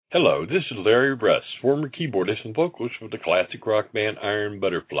Hello, this is Larry Russ, former keyboardist and vocalist for the classic rock band Iron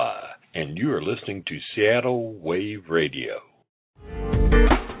Butterfly, and you are listening to Seattle Wave Radio.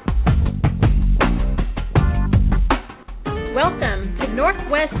 Welcome to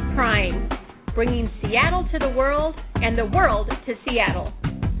Northwest Prime, bringing Seattle to the world and the world to Seattle.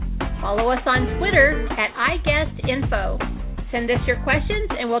 Follow us on Twitter at iGuestInfo. Send us your questions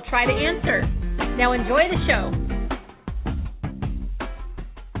and we'll try to answer. Now enjoy the show.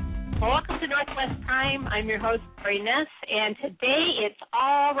 Welcome to Northwest Prime. I'm your host, Marty Ness, and today it's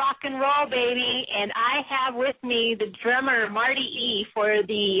all rock and roll, baby, and I have with me the drummer, Marty E., for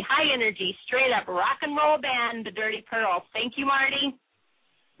the high-energy, straight-up rock and roll band, the Dirty Pearls. Thank you, Marty.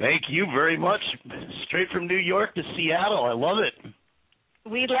 Thank you very much. Straight from New York to Seattle. I love it.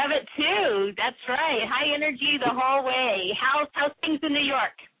 We love it, too. That's right. High energy the whole way. How's things in New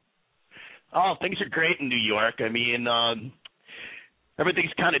York? Oh, things are great in New York. I mean,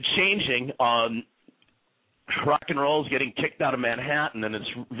 everything's kind of changing. Rock and roll is getting kicked out of Manhattan, and it's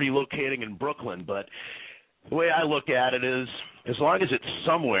relocating in Brooklyn. But the way I look at it is, as long as it's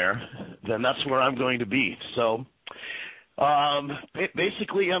somewhere, then that's where I'm going to be. So,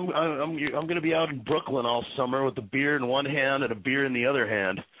 basically, I'm going to be out in Brooklyn all summer with a beer in one hand and a beer in the other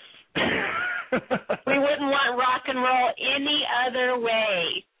hand. We wouldn't want rock and roll any other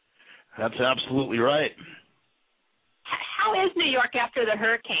way. That's absolutely right. How is New York after the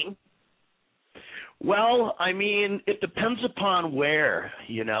hurricane? Well, I mean, it depends upon where,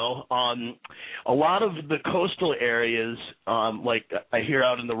 you know. A lot of the coastal areas, like I hear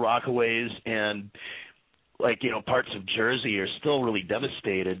out in the Rockaways and, like, you know, parts of Jersey are still really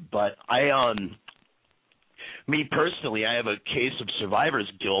devastated. But me personally, I have a case of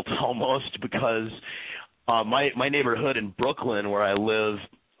survivor's guilt almost because my neighborhood in Brooklyn where I live,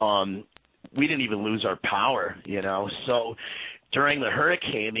 we didn't even lose our power, you know. So during the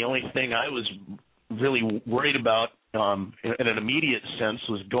hurricane, the only thing I was really worried about in an immediate sense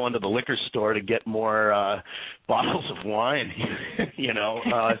was going to the liquor store to get more bottles of wine, you know.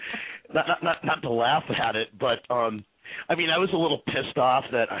 Not to laugh at it, but I mean, I was a little pissed off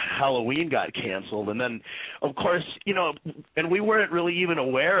that Halloween got canceled. And then, of course, you know, and we weren't really even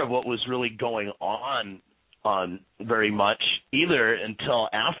aware of what was really going on very much either until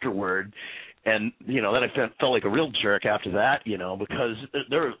afterward. And, you know, then I felt like a real jerk after that, you know, because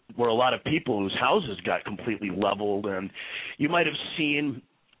there were a lot of people whose houses got completely leveled. And you might have seen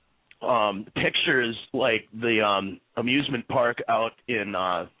pictures like the amusement park out in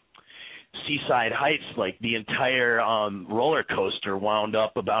Seaside Heights, like the entire roller coaster wound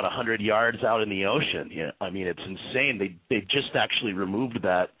up about 100 yards out in the ocean. Yeah, I mean, it's insane. They just actually removed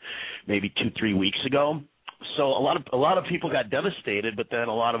that maybe 2-3 weeks ago. So a lot of people got devastated, but then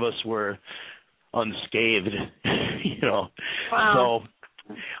a lot of us were unscathed, you know. Wow.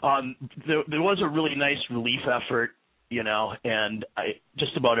 So there was a really nice relief effort, you know, and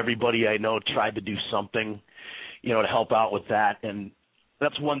just about everybody I know tried to do something, you know, to help out with that. And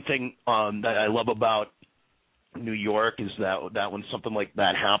that's one thing that I love about New York is that when something like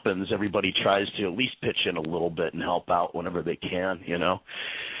that happens, everybody tries to at least pitch in a little bit and help out whenever they can, you know.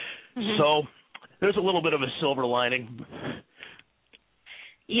 Mm-hmm. So there's a little bit of a silver lining.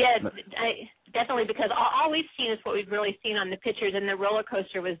 Yeah, definitely, because all we've seen is what we've really seen on the pictures, and the roller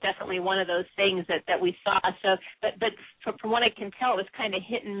coaster was definitely one of those things that we saw. So, but from what I can tell, it was kind of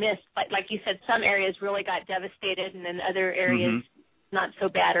hit and miss. Like you said, some areas really got devastated, and then other areas not so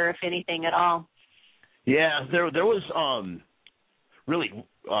bad, or if anything at all. Yeah, there was really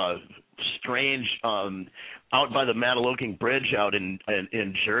strange out by the Mataloking Bridge out in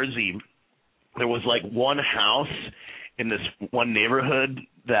Jersey. There was like one house in this one neighborhood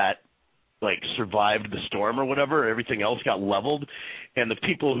that like survived the storm or whatever. Everything else got leveled, and the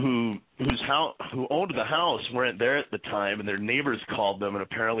people who owned the house weren't there at the time, and their neighbors called them, and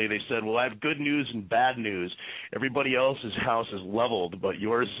apparently they said, "Well, I have good news and bad news. Everybody else's house is leveled, but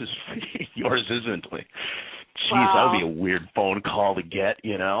yours isn't." Like, geez, wow. That would be a weird phone call to get,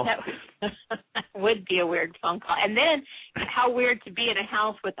 you know. That would be a weird phone call. And then how weird to be in a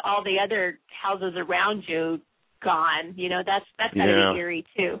house with all the other houses around you gone. You know, that's gotta be eerie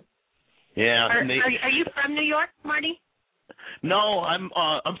too. Yeah. Are you from New York, Marty? No, I'm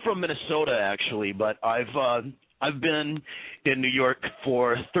from Minnesota actually, but I've been in New York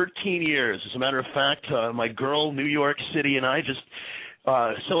for 13 years. As a matter of fact, my girl, New York City, and I just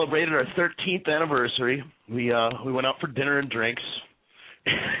celebrated our 13th anniversary. We went out for dinner and drinks.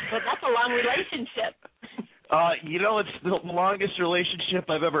 Well, that's a long relationship. It's the longest relationship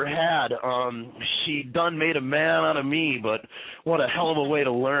I've ever had. She done made a man out of me, but what a hell of a way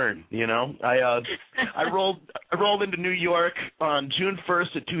to learn, I rolled into New York on June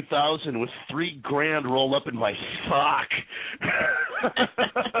 1st of 2000 with $3,000 rolled up in my sock.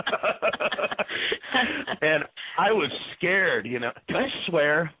 And I was scared, Can I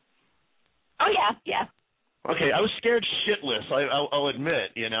swear? Oh, yeah. Okay, I was scared shitless, I'll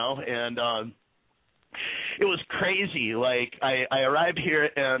admit, and it was crazy. Like, I arrived here,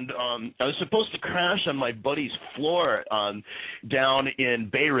 and I was supposed to crash on my buddy's floor down in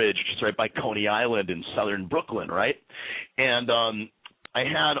Bay Ridge, which is right by Coney Island in southern Brooklyn, right? And I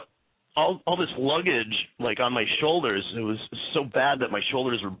had all this luggage, like, on my shoulders. It was so bad that my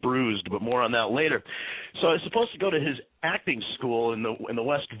shoulders were bruised, but more on that later. So I was supposed to go to his acting school in the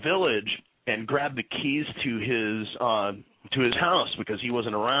West Village and grab the keys to his house because he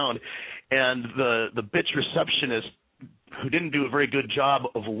wasn't around. And the bitch receptionist, who didn't do a very good job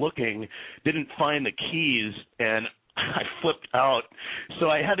of looking, didn't find the keys, and I flipped out. So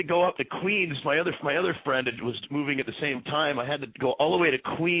I had to go up to Queens. My other friend was moving at the same time. I had to go all the way to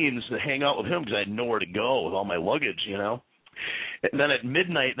Queens to hang out with him because I had nowhere to go with all my luggage, And then at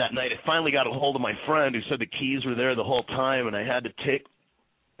midnight that night, I finally got a hold of my friend who said the keys were there the whole time, and I had to take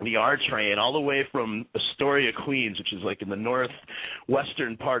the R train all the way from Astoria, Queens, which is like in the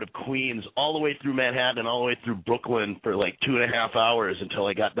northwestern part of Queens, all the way through Manhattan, all the way through Brooklyn for like 2.5 hours until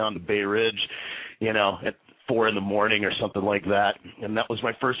I got down to Bay Ridge, at 4 a.m. or something like that. And that was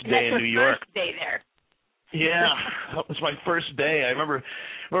my first day in New York. First day there. Yeah, that was my first day. I remember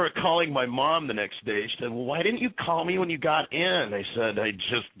calling my mom the next day. She said, "Well, why didn't you call me when you got in?" I said, "I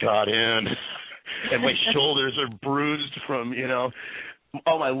just got in, and my shoulders are bruised from,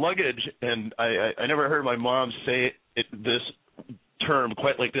 all my luggage." And I never heard my mom say this term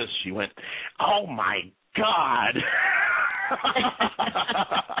quite like this. She went, "Oh, my God."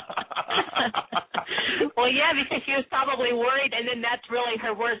 Well, yeah, because she was probably worried, and then that's really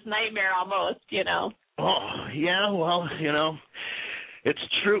her worst nightmare almost, Oh, yeah, well, it's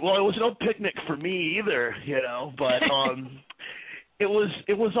true. Well, it was no picnic for me either, but it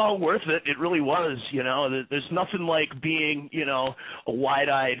was all worth it. It really was, There's nothing like being, a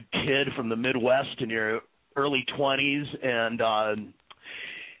wide-eyed kid from the Midwest in your early 20s and,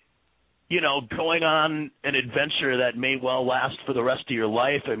 going on an adventure that may well last for the rest of your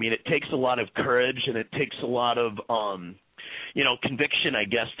life. I mean, it takes a lot of courage and it takes a lot of, conviction, I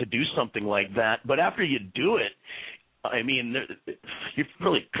guess, to do something like that. But after you do it, I mean, you're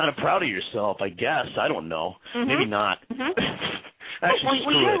really kind of proud of yourself, I guess. I don't know. Mm-hmm. Maybe not. Mm-hmm. Actually,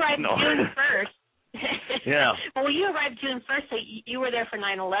 well, you arrived June 1st. Yeah. Well, you arrived June 1st, so you were there for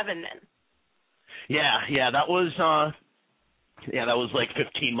 9/11 then. Yeah, that was like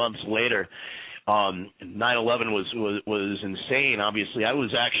 15 months later. 9/11 was insane. Obviously, I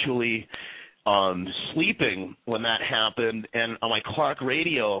was actually sleeping when that happened, and on my Clark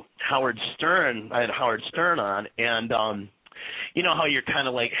radio, I had Howard Stern on, and you know how you're kind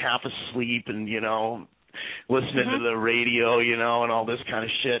of like half asleep and listening to the radio, and all this kind of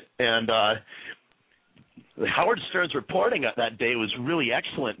shit. And Howard Stern's reporting that day was really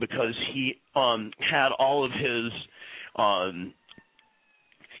excellent because he had all of his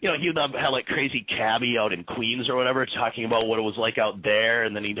he'd have like crazy cabbie out in Queens or whatever talking about what it was like out there,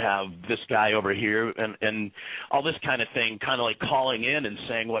 and then he'd have this guy over here and all this kind of thing, kind of like calling in and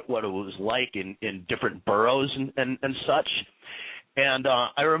saying what it was like in different boroughs and such. And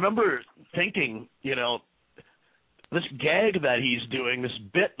I remember thinking, this gag that he's doing, this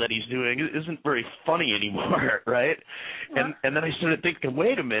bit that he's doing isn't very funny anymore, right? And then I started thinking,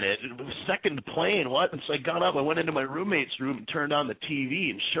 wait a minute, second plane, what? And so I got up, I went into my roommate's room and turned on the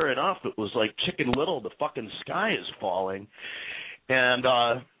TV, and sure enough, it was like Chicken Little, the fucking sky is falling. And,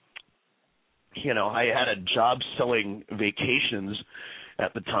 I had a job selling vacations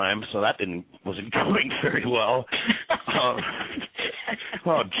at the time, so that wasn't going very well.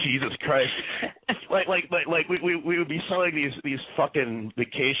 Oh, Jesus Christ. Like we would be selling these fucking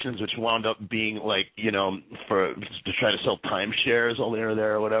vacations, which wound up being like, to try to sell timeshares all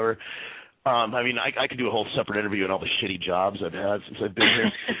there or whatever. I mean, I could do a whole separate interview on all the shitty jobs I've had since I've been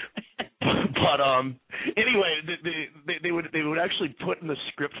here. But anyway, they would actually put in the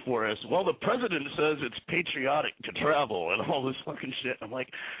script for us, well, the president says it's patriotic to travel and all this fucking shit. I'm like,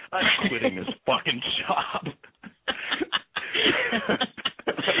 I'm quitting this fucking job.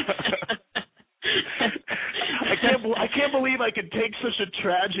 I can't believe I could take such a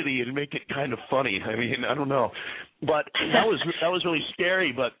tragedy and make it kind of funny. I mean, I don't know, but that was really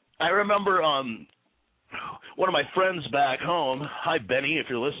scary. But I remember, one of my friends back home, hi Benny, if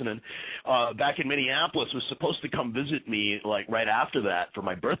you're listening, back in Minneapolis, was supposed to come visit me like right after that for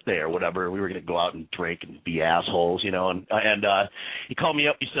my birthday or whatever. We were going to go out and drink and be assholes, you know. And he called me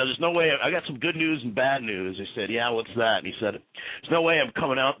up. He said, "There's no way. I got some good news and bad news." I said, "Yeah, what's that?" And he said, "There's no way I'm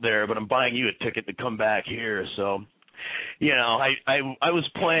coming out there, but I'm buying you a ticket to come back here." So, you know, I was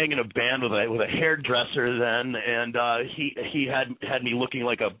playing in a band with a hairdresser then, and he had me looking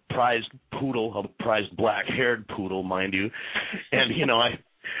like a prized poodle, a prized black-haired poodle, mind you. And you know,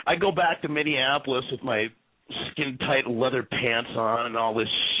 I go back to Minneapolis with my skin-tight leather pants on and all this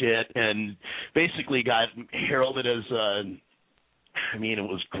shit, and basically got heralded as I mean, it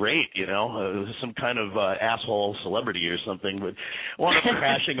was great, you know. It was some kind of asshole celebrity or something, but wound up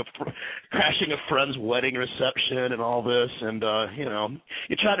crashing a friend's wedding reception and all this, and you know,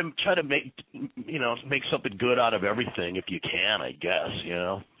 you try to make something good out of everything if you can, I guess, you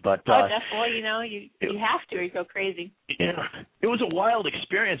know. But definitely, you know, you have to, or you go crazy. Yeah, it was a wild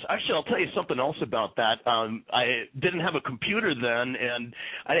experience. Actually, I'll tell you something else about that. I didn't have a computer then, and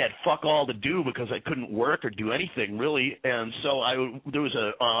I had fuck all to do because I couldn't work or do anything really. And so there was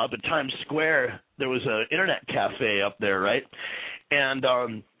up in Times Square, there was an internet cafe up there, right? And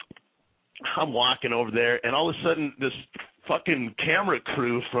I'm walking over there, and all of a sudden, this fucking camera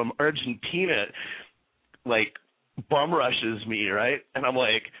crew from Argentina, like, bum rushes me, right? And I'm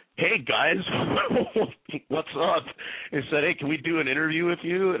like, "Hey guys, what's up?" They said, "Hey, can we do an interview with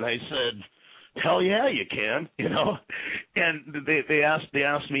you?" And I said, "Hell yeah, you can," you know. And they asked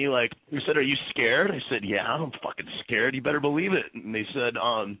me, like, they said, "Are you scared?" I said, "Yeah, I'm fucking scared. You better believe it." And they said,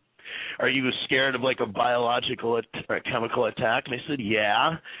 "Are you scared of like a biological or a chemical attack?" And I said,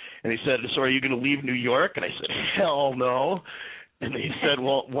 "Yeah." And they said, "So are you going to leave New York?" And I said, "Hell no." And they said,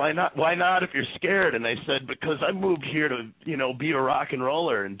 "Well, why not? Why not if you're scared?" And I said, "Because I moved here to, you know, be a rock and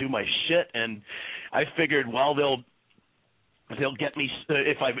roller and do my shit, and I figured, well, they'll get me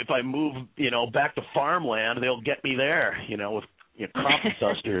if I move, you know, back to farmland, they'll get me there, you know, with crop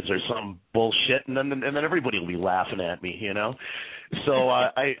dusters or some bullshit, and then everybody will be laughing at me, you know." So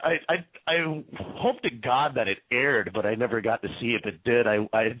I hope to God that it aired, but I never got to see if it did.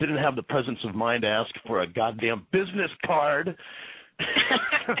 I didn't have the presence of mind to ask for a goddamn business card.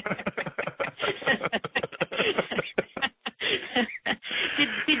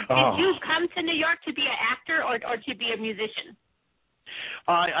 Did you come to New York to be an actor or to be a musician?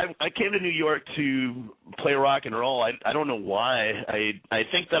 I came to New York to play rock and roll. I don't know why. I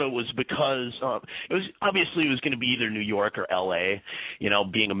think that it was because it was going to be either New York or L.A. You know,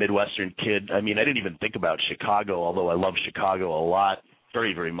 being a Midwestern kid. I mean, I didn't even think about Chicago, although I love Chicago a lot,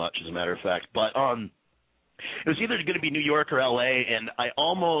 very, very much, as a matter of fact. But it was either going to be New York or L.A., and I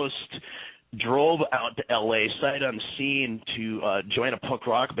almost drove out to L.A. sight unseen to join a punk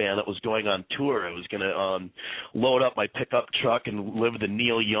rock band that was going on tour. I was going to load up my pickup truck and live the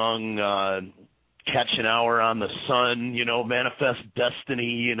Neil Young Catch an Hour on the Sun, you know, Manifest Destiny,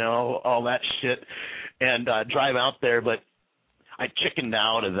 you know, all that shit, and drive out there. But I chickened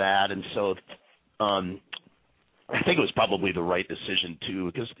out of that, and so I think it was probably the right decision,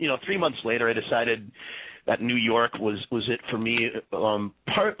 too, because, you know, 3 months later I decided that New York was it for me,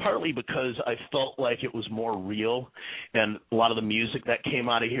 partly because I felt like it was more real, and a lot of the music that came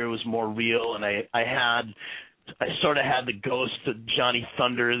out of here was more real, and I sort of had the ghost of Johnny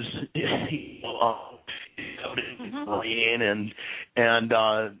Thunders, brain, and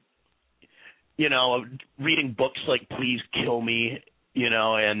you know, reading books like Please Kill Me, you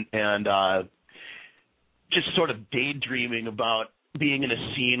know, and just sort of daydreaming about being in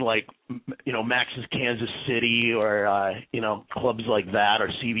a scene like, you know, Max's Kansas City or, you know, clubs like that or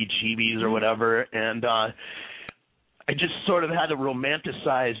CBGB's or whatever. And I just sort of had a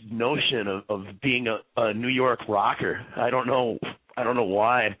romanticized notion of being a New York rocker. I don't know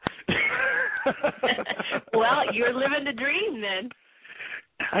why. Well, you're living the dream then.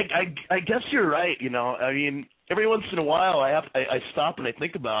 I guess you're right, you know. I mean, every once in a while I stop and I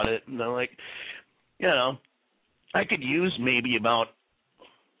think about it, and I'm like, you know, I could use maybe $5-6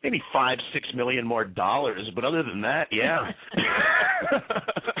 million more dollars, but other than that, yeah.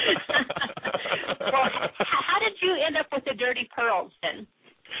 Well, how did you end up with the Dirty Pearls then?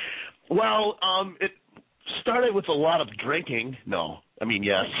 Well, it started with a lot of drinking. No, I mean,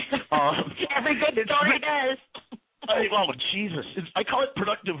 yes. Every good story does. Oh, Jesus. I call it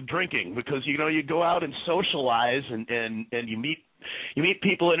productive drinking because, you know, you go out and socialize and you meet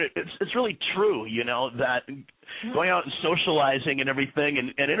people, and it's really true, you know, that going out and socializing and everything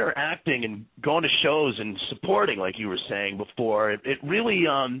and interacting and going to shows and supporting, like you were saying before, it really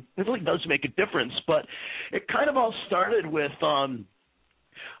does make a difference. But it kind of all started with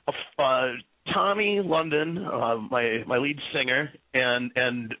Tommy London, my lead singer,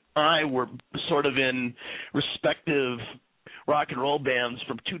 and I were sort of in respective rock and roll bands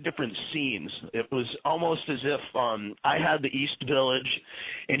from two different scenes. It was almost as if I had the East Village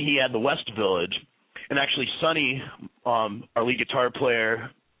and he had the West Village. And actually, Sonny, our lead guitar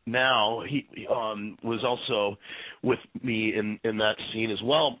player now, he was also with me in that scene as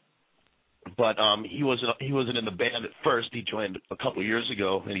well. But he wasn't in the band at first. He joined a couple of years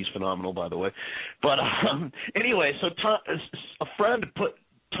ago, and he's phenomenal, by the way. But anyway, so a friend put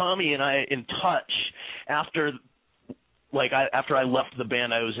Tommy and I in touch after I left the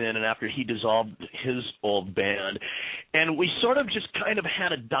band I was in, and after he dissolved his old band, and we sort of just kind of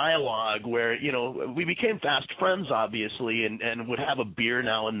had a dialogue where, you know, we became fast friends, obviously, and would have a beer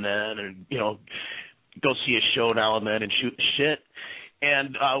now and then, and, you know, go see a show now and then and shoot the shit.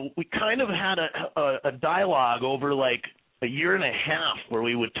 And we kind of had a dialogue over like a year and a half where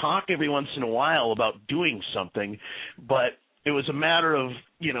we would talk every once in a while about doing something, but it was a matter of,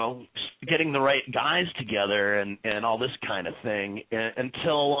 you know, getting the right guys together and all this kind of thing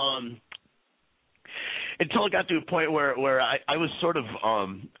until it got to a point where I was sort of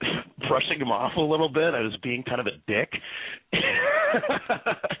brushing him off a little bit. I was being kind of a dick.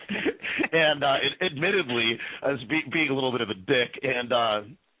 And admittedly, I was being a little bit of a dick. And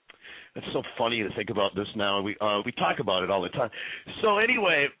it's so funny to think about this now. We talk about it all the time. So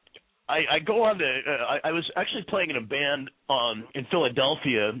anyway, I go on to I was actually playing in a band in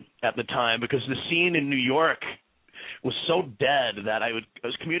Philadelphia at the time because the scene in New York was so dead that I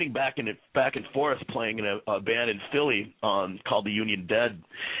was commuting back and forth playing in a band in Philly called the Union Dead,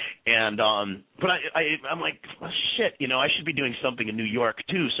 and but I'm like, oh, shit, you know, I should be doing something in New York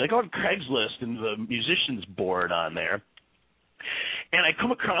too. So I go on Craigslist and the musicians board on there, and I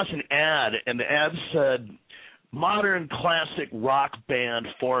come across an ad, and the ad said, "Modern classic rock band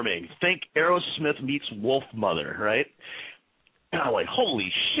forming. Think Aerosmith meets Wolfmother," right? And I'm like,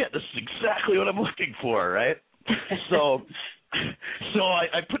 holy shit, this is exactly what I'm looking for, right? So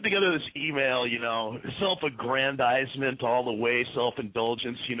I put together this email, you know, self-aggrandizement all the way,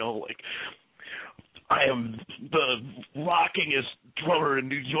 self-indulgence, you know, like, I am the rockingest drummer in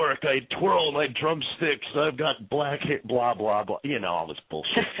New York. I twirl my drumsticks. I've got black hair, blah, blah, blah, you know, all this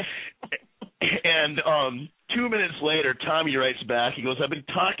bullshit. And 2 minutes later, Tommy writes back. He goes, "I've been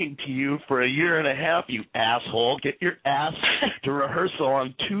talking to you for a year and a half, you asshole. Get your ass to rehearsal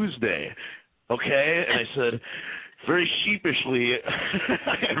on Tuesday, okay?" And I said, very sheepishly,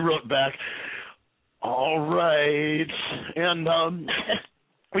 I wrote back, "All right." And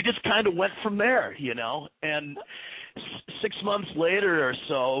we just kind of went from there, you know. And 6 months later or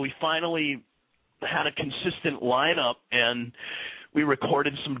so, we finally had a consistent lineup, and we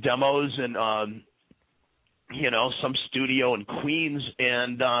recorded some demos and, you know, some studio in Queens,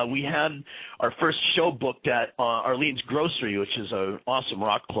 and we had our first show booked at Arlene's Grocery, which is an awesome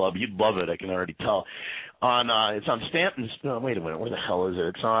rock club. You'd love it, I can already tell. It's on Stanton's. No, wait a minute, where the hell is it?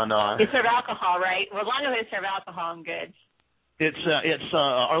 It's on. They serve alcohol, right? Well, as long as they serve alcohol, I'm good. It's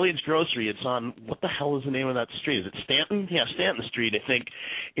Arlene's Grocery. It's on, what the hell is the name of that street? Is it Stanton? Yeah, Stanton Street, I think,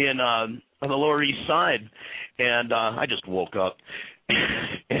 on the Lower East Side. And I just woke up,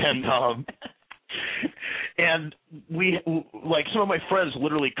 and we, like, some of my friends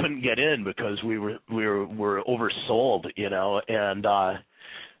literally couldn't get in because we were oversold, you know, and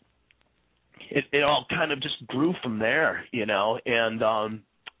it all kind of just grew from there, you know, and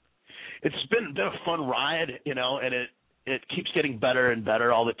it's been a fun ride, you know, and it keeps getting better and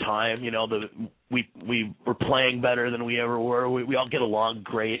better all the time, you know. We were playing better than we ever were. We all get along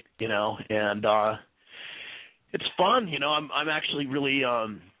great, you know, and it's fun, you know. I'm actually really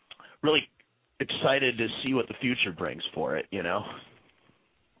excited to see what the future brings for it, you know.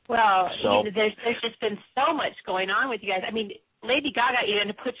 Well, so, you know, there's just been so much going on with you guys. I mean, Lady Gaga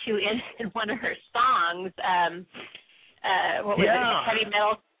even put you in one of her songs. What was it? Heavy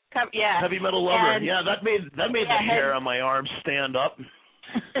Metal. Yeah. Heavy Metal Lover. And, yeah, that made the hair on my arm stand up.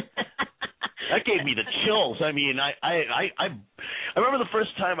 That gave me the chills. I mean, I remember the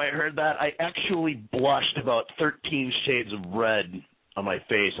first time I heard that, I actually blushed about 13 shades of red on my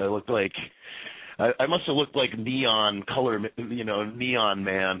face. I looked like, I must have looked like neon color, you know, Neon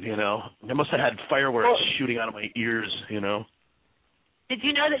Man, you know. I must have had fireworks shooting out of my ears, you know. Did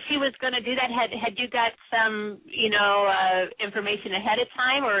you know that she was going to do that? Had you got some, you know, information ahead of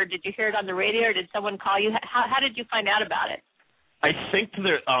time, or did you hear it on the radio, or did someone call you? How did you find out about it? I think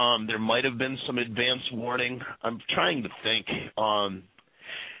there might have been some advance warning. I'm trying to think.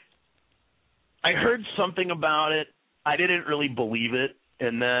 I heard something about it. I didn't really believe it,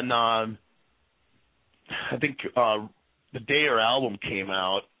 and then I think the day her album came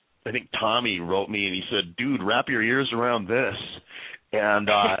out, I think Tommy wrote me and he said, "Dude, wrap your ears around this," and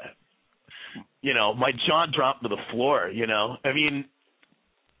my jaw dropped to the floor. I mean,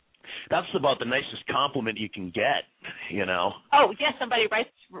 that's about the nicest compliment you can get. Oh yeah, somebody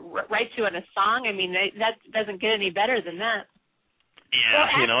writes you in a song. I mean, that doesn't get any better than that.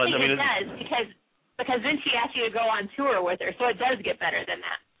 Yeah, well, actually, it does because then she asked you to go on tour with her, so it does get better than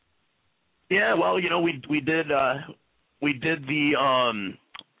that. Yeah, well, we did the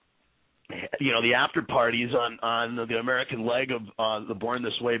the after parties on the American leg of the Born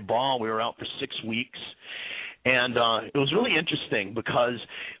This Way ball. We were out for 6 weeks, and it was really interesting because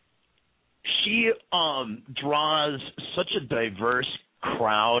she draws such a diverse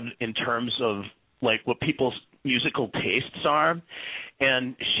crowd in terms of like what people's musical tastes are,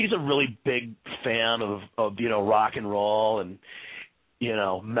 and she's a really big fan of rock and roll and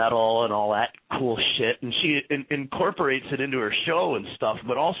metal and all that cool shit, and she incorporates it into her show and stuff,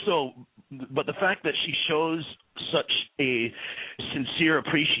 but the fact that she shows such a sincere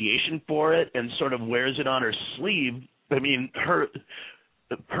appreciation for it and sort of wears it on her sleeve, I mean, her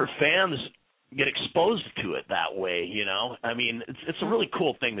fans get exposed to it that way, I mean, it's a really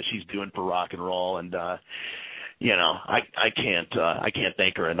cool thing that she's doing for rock and roll, and I can't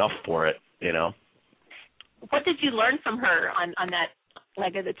thank her enough for it, What did you learn from her on that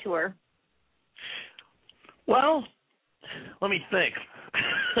leg of the tour? Well, let me think.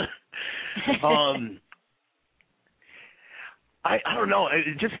 I don't know.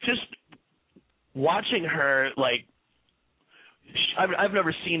 Just watching her, like, I've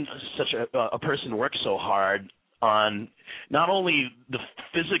never seen such a person work so hard on not only the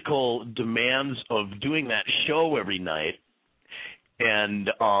physical demands of doing that show every night and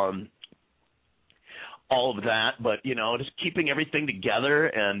all of that, but just keeping everything together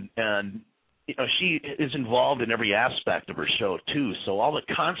and she is involved in every aspect of her show too. So all the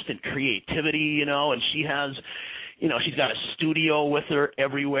constant creativity, and she has, she's got a studio with her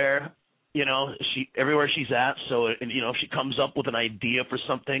everywhere, everywhere she's at. So, and if she comes up with an idea for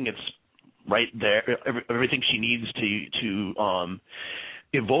something, it's right there. Everything she needs to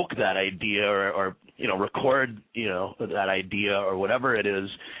evoke that idea or record, that idea or whatever it is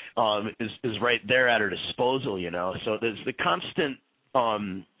right there at her disposal, So there's the constant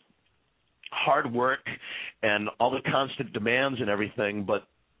hard work and all the constant demands and everything, but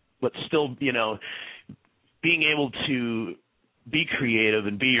still, being able to be creative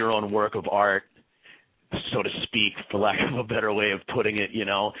and be your own work of art, so to speak, for lack of a better way of putting it,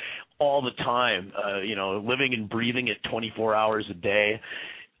 all the time, living and breathing it 24 hours a day.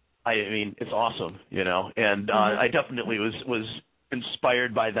 I mean, it's awesome, and I definitely was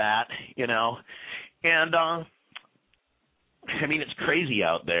inspired by that, and I mean, it's crazy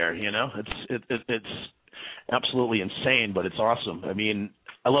out there, it's absolutely insane, but it's awesome. I mean,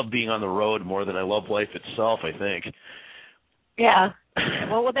 I love being on the road more than I love life itself, I think. Yeah.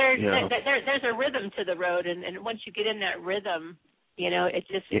 Well, there's a rhythm to the road, and once you get in that rhythm, it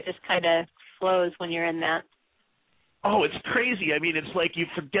just kind of flows when you're in that. Oh, it's crazy. I mean, it's like you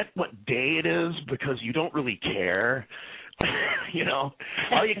forget what day it is because you don't really care.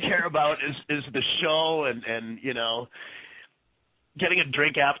 All you care about is the show and getting a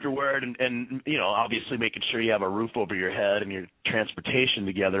drink afterward and obviously making sure you have a roof over your head and your transportation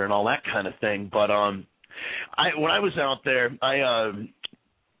together and all that kind of thing. But when I was out there,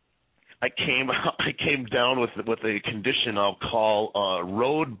 I came down with a condition I'll call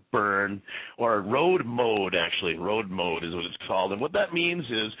road burn, or road mode, actually. Road mode is what it's called. And what that means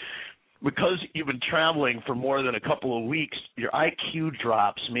is, because you've been traveling for more than a couple of weeks, your IQ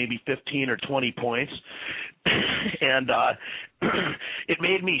drops maybe 15 or 20 points. And it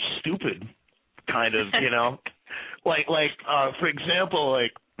made me stupid, kind of, Like for example,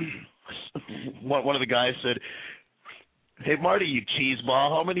 like one of the guys said, "Hey, Marty, you cheeseball,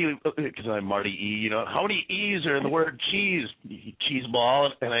 how many," because I'm Marty E., "how many E's are in the word cheese,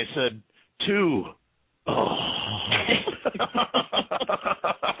 cheeseball?" And I said, 2. Oh.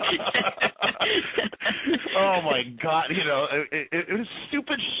 Oh, my God, it was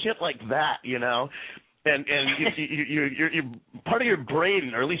stupid shit like that, And you're part of your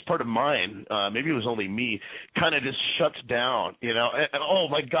brain, or at least part of mine, maybe it was only me, kind of just shuts down, And oh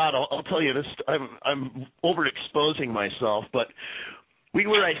my God, I'll tell you this. I'm overexposing myself, but we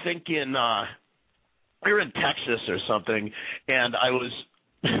were, I think, we were in Texas or something, and I was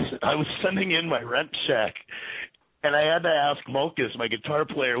sending in my rent check. And I had to ask Mokus, my guitar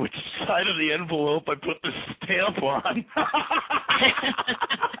player, which side of the envelope I put the stamp on.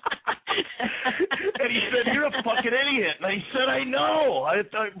 And he said, "You're a fucking idiot." And I said, "I know,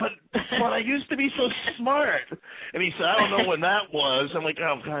 but I used to be so smart." And he said, I don't know when that was. I'm like,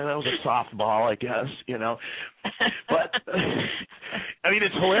 oh, God, that was a softball, I guess, you know. But, I mean,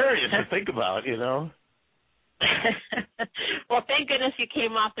 it's hilarious to think about, you know. Well, thank goodness you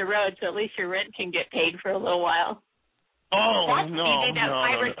came off the road, so at least your rent can get paid for a little while. Oh, that's no, you need that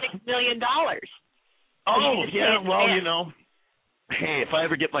 $5 or $6 million. Oh, yeah, well, you know. Hey, if I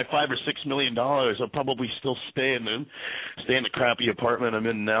ever get my $5 or $6 million, I'll probably still stay in the crappy apartment I'm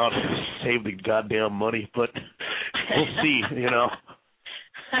in now to save the goddamn money. But we'll see, you know.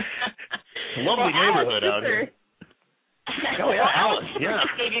 It's a lovely neighborhood out here. Oh yeah, Alice. Yeah.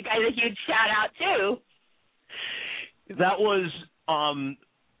 Just gave you guys a huge shout out too. That was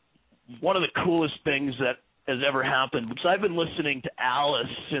one of the coolest things that has ever happened, because I've been listening to Alice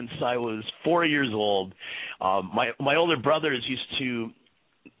since I was 4 years old. My older brothers used to,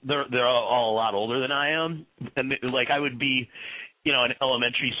 they're all a lot older than I am, and like I would be, you know, in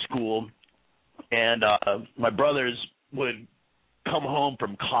elementary school, and my brothers would come home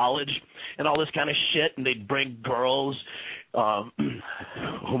from college and all this kind of shit, and they'd bring girls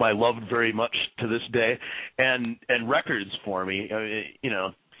whom I loved very much to this day, and records for me. I mean, you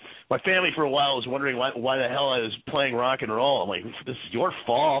know, my family for a while was wondering why the hell I was playing rock and roll. I'm like, this is your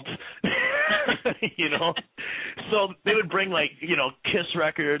fault, you know. So they would bring, like, you know, Kiss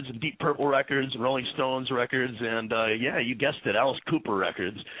records and Deep Purple records and Rolling Stones records and yeah, you guessed it, Alice Cooper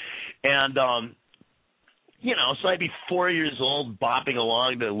records, and you know, so I'd be 4 years old bopping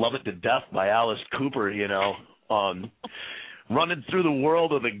along to Love It to Death by Alice Cooper, you know, running through the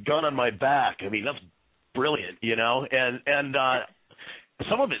world with a gun on my back. I mean, that's brilliant, you know, and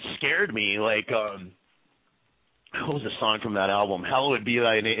some of it scared me, like, what was the song from that album? Hell Would Be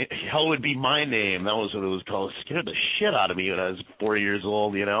Thy Name, Hell Would Be My Name. That was what it was called. It scared the shit out of me when I was 4 years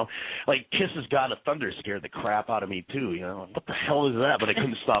old, you know. Like, Kiss's God of Thunder scared the crap out of me, too, you know. What the hell is that? But I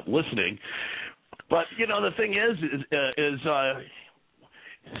couldn't stop listening. But, you know, the thing is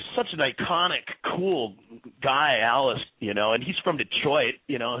such an iconic, cool guy, Alice, you know, and he's from Detroit,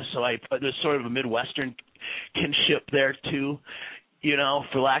 you know, so there's sort of a Midwestern kinship there, too, you know,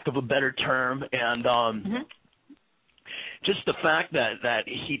 for lack of a better term. And just the fact that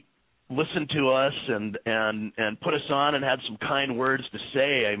he listened to us and put us on and had some kind words to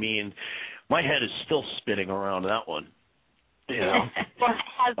say, I mean, my head is still spinning around that one. You know. Well,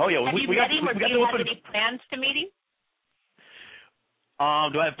 have you met him, or do you have any plans to meet him?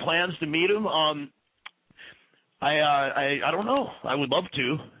 Do I have plans to meet him? I don't know. I would love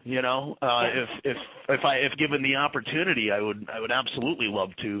to. You know, if given the opportunity, I would absolutely love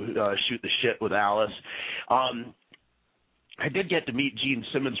to shoot the shit with Alice. I did get to meet Gene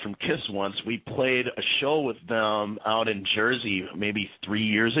Simmons from Kiss once. We played a show with them out in Jersey maybe 3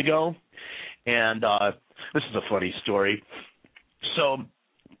 years ago, and this is a funny story. So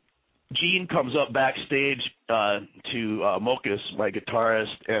Gene comes up backstage to Mokus, my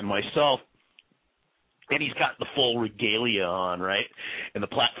guitarist, and myself, and he's got the full regalia on, right, and the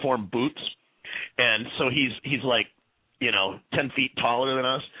platform boots, and so he's like, you know, 10 feet taller than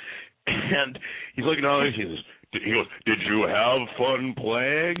us, and he's looking at us. He goes, "Did you have fun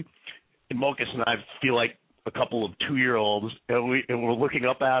playing?" And Mokus and I feel like a couple of 2-year-olds, and we're looking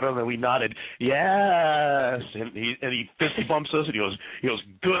up at him, and we nodded, yes, and he fist bumps us, and he goes,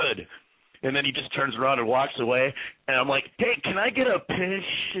 good, and then he just turns around and walks away, and I'm like, hey, can I get a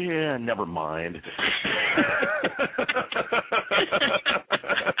pish? Yeah, never mind.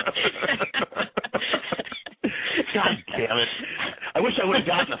 God damn it! I wish I would have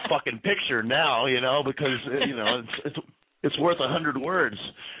gotten a fucking picture now, you know, because you know it's worth 100 words,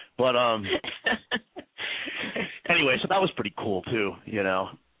 but anyway, so that was pretty cool too, you know.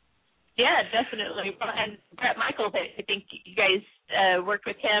 Yeah, definitely. And Bret Michaels, I think you guys worked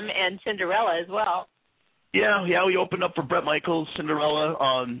with him and Cinderella as well. Yeah, we opened up for Bret Michaels,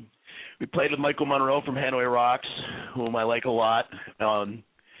 Cinderella. We played with Michael Monroe from Hanoi Rocks, whom I like a lot.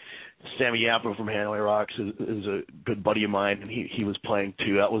 Sammy Yappo from Hanoi Rocks is a good buddy of mine, and he was playing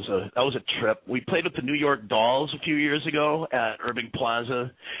too. That was a trip. We played with the New York Dolls a few years ago at Irving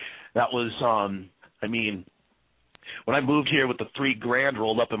Plaza. That was, I mean, when I moved here with the $3,000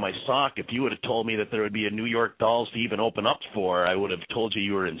 rolled up in my sock, if you would have told me that there would be a New York Dolls to even open up for, I would have told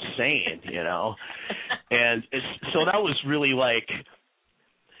you were insane, you know. And so that was really like,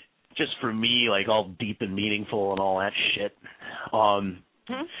 just for me, like all deep and meaningful and all that shit.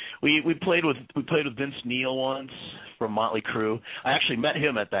 We played with Vince Neil once from Motley Crue. I actually met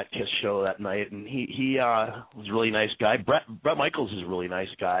him at that Kiss show that night, and he was a really nice guy. Bret Michaels is a really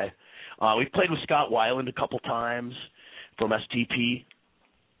nice guy. We played with Scott Weiland a couple times from STP.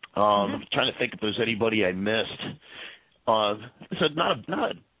 I'm trying to think if there's anybody I missed. So not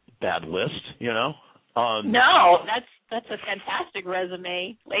a bad list, you know. No, that's a fantastic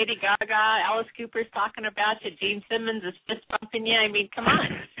resume. Lady Gaga, Alice Cooper's talking about you, Gene Simmons is fist bumping you. I mean, come on.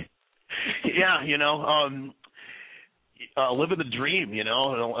 Yeah, living the dream, in a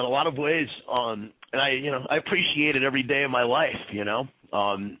lot of ways. And I appreciate it every day of my life.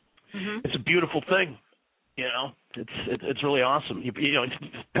 It's a beautiful thing. It's really awesome. You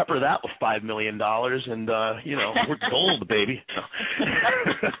pepper that with $5 million, and we're gold, baby.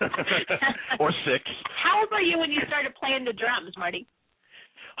 Or 6. How old were you when you started playing the drums, Marty?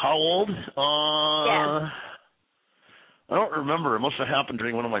 How old? Yeah. I don't remember. It must have happened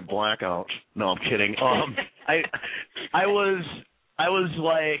during one of my blackouts. No, I'm kidding. I was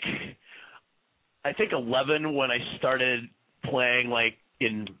like, I think 11 when I started playing like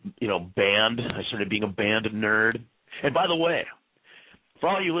in band. I started being a band nerd. And by the way, for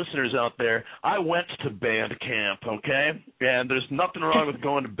all you listeners out there, I went to band camp, okay? And there's nothing wrong with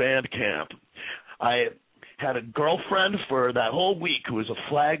going to band camp. I had a girlfriend for that whole week who was a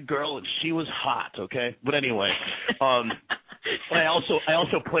flag girl, and she was hot, okay? But anyway, I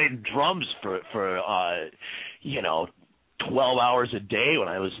also played drums for 12 hours a day when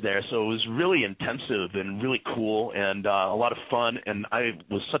I was there, so it was really intensive and really cool and a lot of fun, and I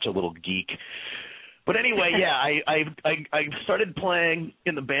was such a little geek. But anyway, yeah, I started playing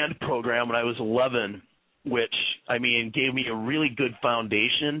in the band program when I was 11, which, gave me a really good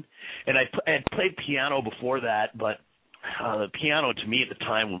foundation. And I had played piano before that, but the piano to me at the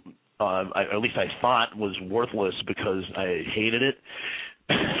time, at least I thought, was worthless because I hated it.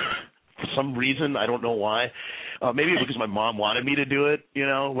 For some reason, I don't know why. Maybe because my mom wanted me to do it,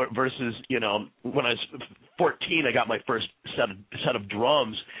 versus, when I was 14, I got my first set of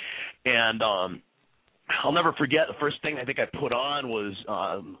drums. And I'll never forget, the first thing I think I put on was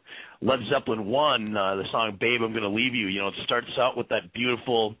Led Zeppelin 1, the song Babe, I'm Gonna Leave You. It starts out with that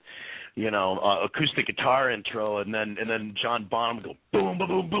beautiful, acoustic guitar intro, and then John Bonham go boom, boom,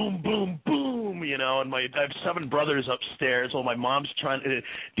 boom, boom, boom, boom, and I have 7 brothers upstairs. Well, my mom's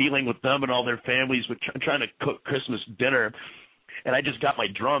dealing with them and all their families with trying to cook Christmas dinner, and I just got my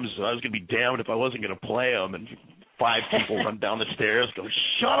drums, so I was gonna be damned if I wasn't gonna play them. And 5 people run down the stairs, go,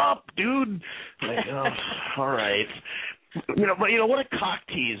 "Shut up, dude!" Like, oh, all right. But what a cock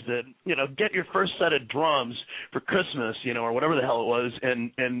tease that, get your first set of drums for Christmas, or whatever the hell it was,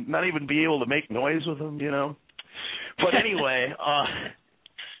 and not even be able to make noise with them, But anyway,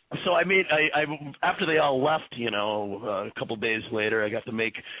 so I after they all left, a couple days later, I got to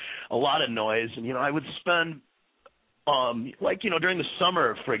make a lot of noise, and, I would spend, during the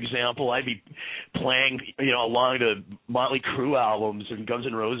summer, for example, I'd be playing, along to Motley Crue albums and Guns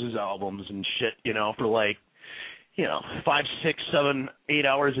N' Roses albums and shit, for 5, 6, 7, 8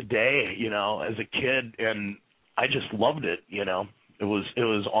 hours a day, as a kid, and I just loved it, It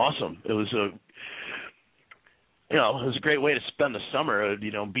was awesome. It was a great way to spend the summer,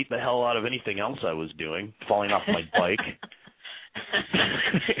 beat the hell out of anything else I was doing, falling off my bike.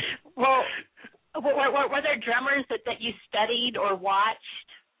 Well, were there drummers that you studied or watched?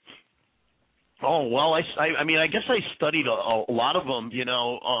 Oh, well, I guess I studied a lot of them,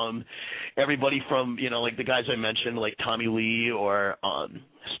 everybody from, like the guys I mentioned, like Tommy Lee or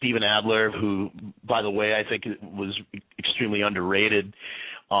Steven Adler, who, by the way, I think was extremely underrated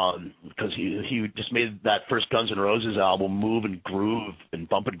because he just made that first Guns N' Roses album move and groove and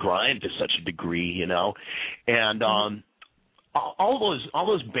bump and grind to such a degree, and all those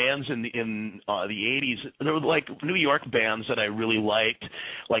bands in the 80s, there were like New York bands that I really liked,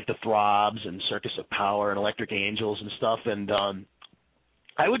 like the Throbs and Circus of Power and Electric Angels and stuff, and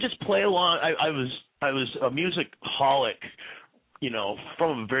I would just play along. I was a music holic,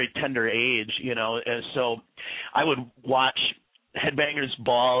 from a very tender age, and so I would watch Headbangers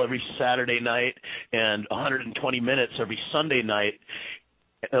Ball every Saturday night and 120 Minutes every Sunday night.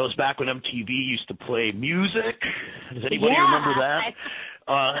 It was back when MTV used to play music. Does anybody remember that?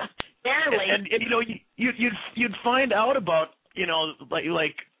 Barely. And you'd find out about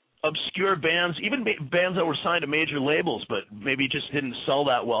like obscure bands, even bands that were signed to major labels, but maybe just didn't sell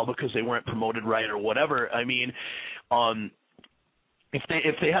that well because they weren't promoted right or whatever.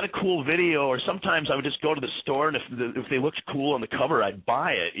 If they had a cool video, or sometimes I would just go to the store, and if they looked cool on the cover, I'd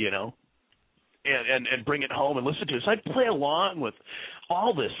buy it, and bring it home and listen to it. So I'd play along with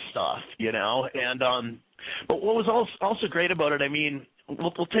all this stuff, and but what was also great about it,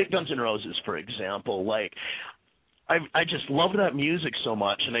 we'll take Guns N' Roses, for example. Like, I just love that music so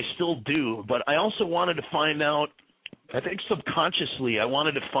much, and I still do, but I also wanted to find out, I think subconsciously, I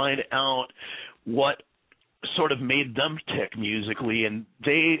wanted to find out what sort of made them tick musically, and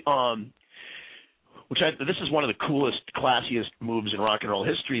they this is one of the coolest, classiest moves in rock and roll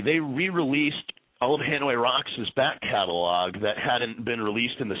history. They re-released all of Hanoi Rocks' back catalog that hadn't been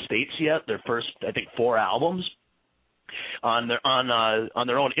released in the States yet. Their first, I think, 4 albums on their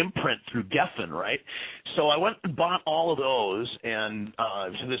own imprint through Geffen, right? So I went and bought all of those, and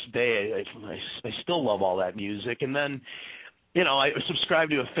to this day, I still love all that music. And then, you know, I subscribe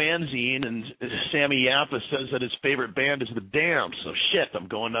to a fanzine, and Sammy Yappa says that his favorite band is The Damned. So shit, I'm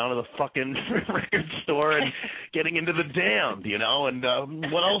going down to the fucking record store and getting into The Damned, you know. And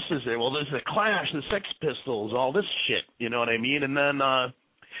what else is there? Well, there's The Clash, the Sex Pistols, all this shit. You know what I mean? And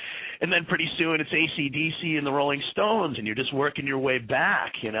then pretty soon it's AC/DC and the Rolling Stones, and you're just working your way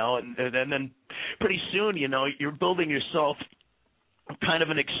back, you know. And then pretty soon, you know, you're building yourself kind of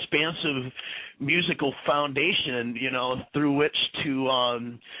an expansive musical foundation, you know, through which to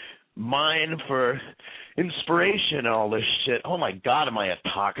mine for inspiration and all this shit. Oh my God, am I a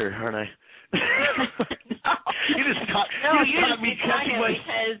talker, aren't I? You just caught me catching my...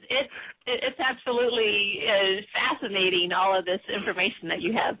 because it's absolutely fascinating, all of this information that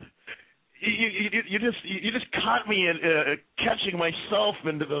you have. You just caught me in catching myself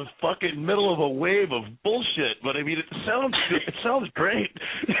into the fucking middle of a wave of bullshit. But I mean, it sounds great.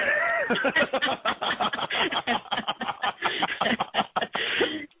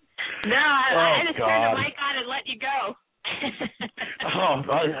 No, I just turned the mic on and let you go. Oh,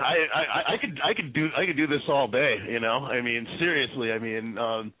 I could do this all day. You know, I mean, seriously. I mean,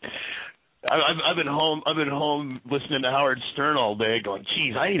 I've been home listening to Howard Stern all day, going,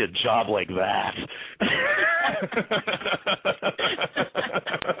 "Geez, I need a job like that."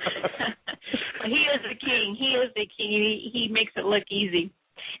 Well, he is the king. He makes it look easy.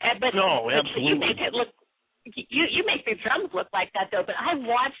 But no, absolutely. You make it look. You make the drums look like that though. But I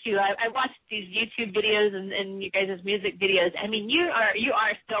watched you. I watched these YouTube videos and you guys' music videos. I mean, you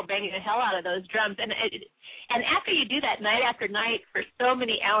are still banging the hell out of those drums. And after you do that night after night for so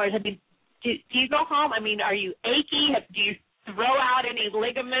many hours, I mean. Do you go home? I mean, are you achy? Do you throw out any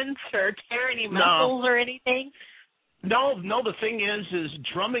ligaments or tear any muscles or anything? No. The thing is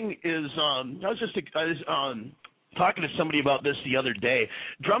drumming is. I was talking to somebody about this the other day.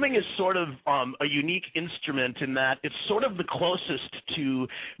 Drumming is sort of a unique instrument in that it's sort of the closest to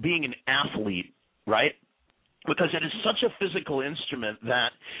being an athlete, right? Because it is such a physical instrument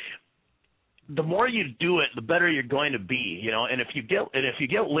that the more you do it, the better you're going to be, you know. And if you get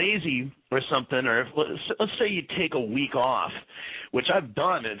lazy or something, or let's say you take a week off, which I've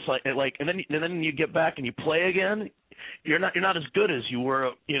done, it's like, and then you get back and you play again, you're not as good as you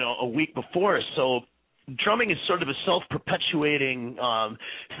were, you know, a week before. So drumming is sort of a self-perpetuating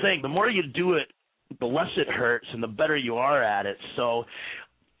thing. The more you do it, the less it hurts, and the better you are at it. So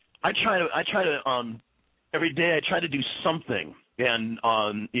I try to every day I try to do something. And,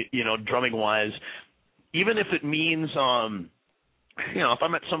 you know, drumming-wise, even if it means, you know, if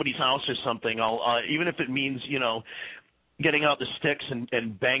I'm at somebody's house or something, even if it means, you know, getting out the sticks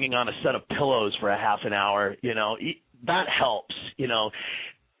and banging on a set of pillows for a half an hour, you know, that helps, you know,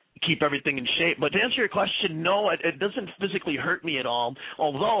 keep everything in shape. But to answer your question, no, it doesn't physically hurt me at all,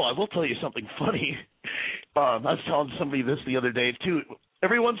 although I will tell you something funny. I was telling somebody this the other day, too.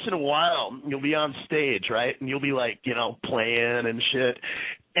 Every once in a while, you'll be on stage, right? And you'll be like, you know, playing and shit.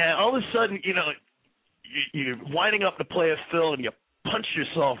 And all of a sudden, you know, you're winding up to play a fill and you punch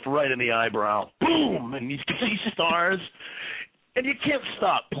yourself right in the eyebrow. Boom! And you can see stars. And you can't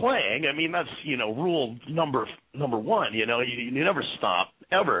stop playing. I mean, that's, you know, rule number one. You know, you never stop,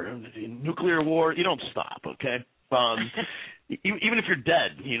 ever. In nuclear war, you don't stop, okay? Even if you're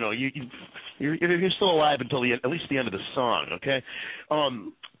dead, you know, you're still alive until at least the end of the song, okay?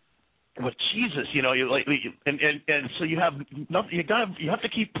 But Jesus, you know, and so you have nothing. You have to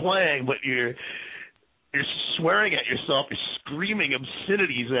keep playing, but you're swearing at yourself, you're screaming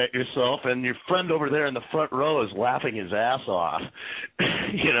obscenities at yourself, and your friend over there in the front row is laughing his ass off,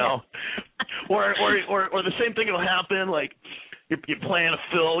 you know. Or the same thing will happen, like you're playing a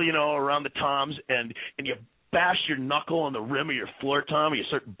fill, you know, around the toms, and you bash your knuckle on the rim of your floor tom, and you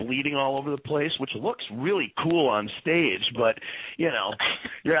start bleeding all over the place, which looks really cool on stage, but, you know,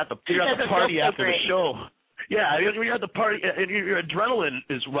 you're at the party after the show. Yeah, you're at the party, and your adrenaline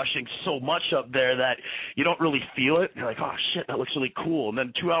is rushing so much up there that you don't really feel it. You're like, oh, shit, that looks really cool. And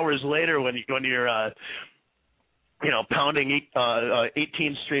then 2 hours later, when you're you know, pounding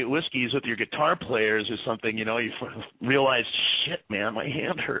 18 straight whiskeys with your guitar players or something, you know, you realize, shit, man, my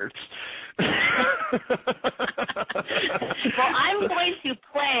hand hurts. Well, I'm going to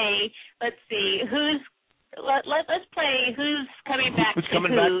play. Let's see, let's play Who's Coming Back to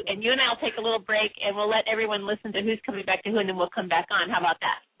Who, and you and I'll take a little break, and we'll let everyone listen to Who's Coming Back to Who, and then we'll come back on. How about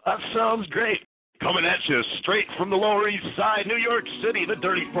that? That sounds great. Coming at you straight from the Lower East Side, New York City, the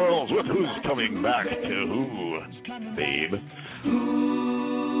Dirty Pearls with Who's Coming Back to Who, babe.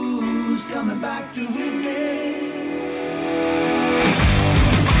 Who's coming back to who, babe?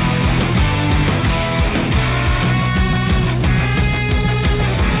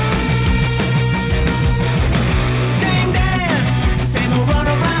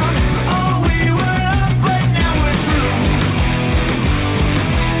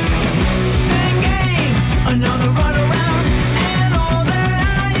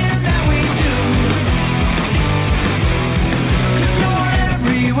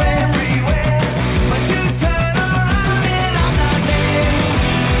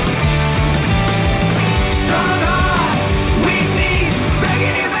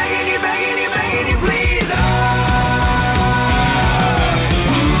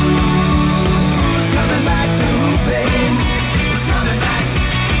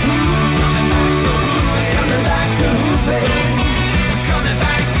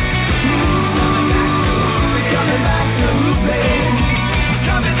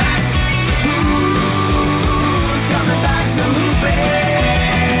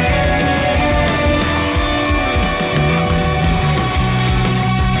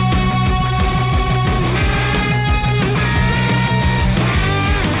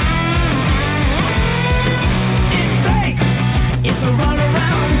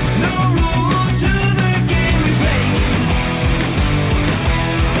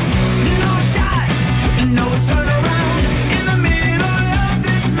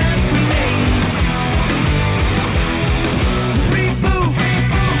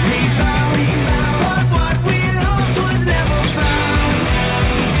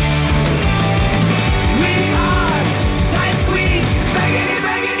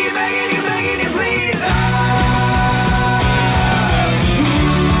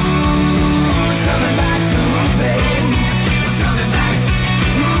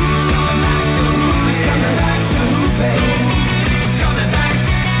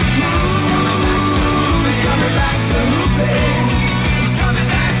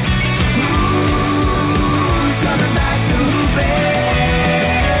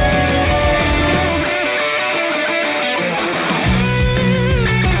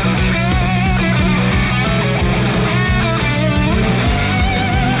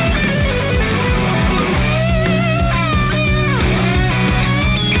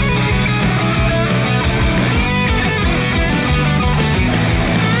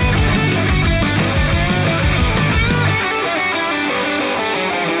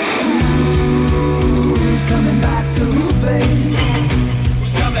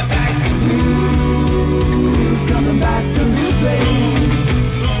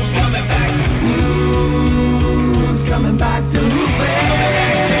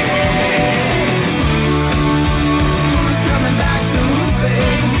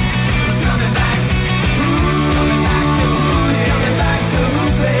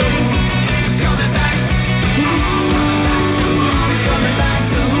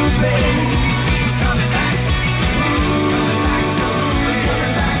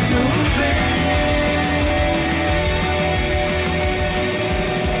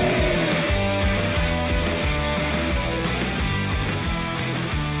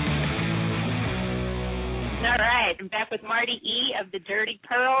 I'm back with Marty E. of the Dirty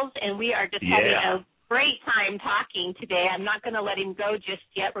Pearls, and we are just having a great time talking today. I'm not going to let him go just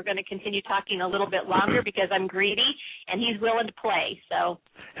yet. We're going to continue talking a little bit longer because I'm greedy, and he's willing to play. So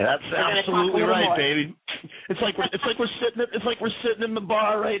that's absolutely right, more. Baby. It's like we're sitting in the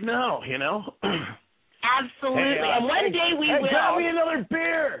bar right now, you know. Absolutely. And one day we will. Grab me another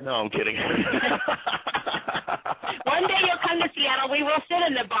beer. No, I'm kidding. One day you'll come to Seattle. We will sit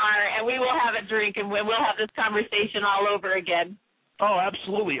in the bar and we will have a drink and we'll have this conversation all over again. Oh,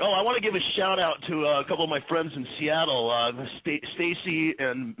 absolutely. Oh, I want to give a shout out to a couple of my friends in Seattle, Stacy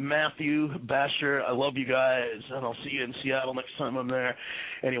and Matthew Basher. I love you guys, and I'll see you in Seattle next time I'm there.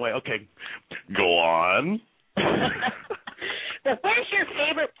 Anyway, okay, go on. So where's your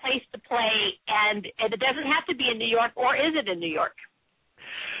favorite place to play? And it doesn't have to be in New York, or is it in New York?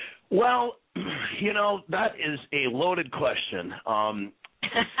 Well, you know, that is a loaded question.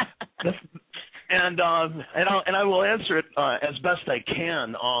 And I will answer it as best I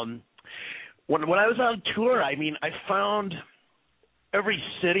can. When I was on tour, I mean, I found every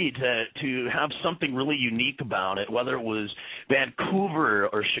city to have something really unique about it, whether it was Vancouver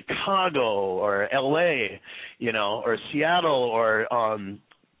or Chicago or L.A., you know, or Seattle or,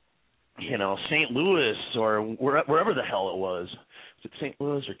 you know, St. Louis or wherever the hell it was. Is it St.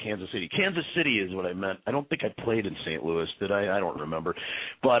 Louis or Kansas City? Kansas City is what I meant. I don't think I played in St. Louis, did I? I don't remember.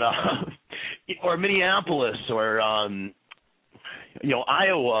 But or Minneapolis, or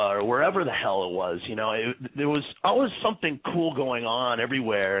Iowa, or wherever the hell it was. There was always something cool going on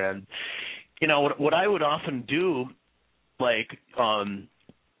everywhere. And what I would often do, like,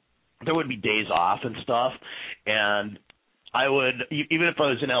 there would be days off and stuff, and I would, even if I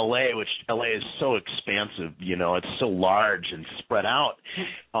was in LA, which LA is so expansive, it's so large and spread out,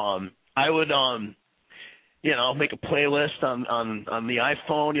 I would make a playlist on the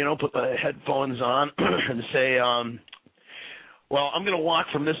iPhone, put the headphones on and say, well, I'm going to walk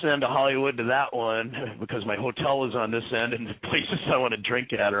from this end of Hollywood to that one because my hotel is on this end, and the places I want to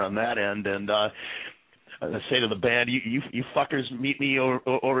drink at are on that end. And I say to the band, you fuckers meet me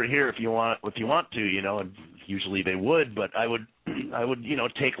over here if you want to, and usually they would, but I would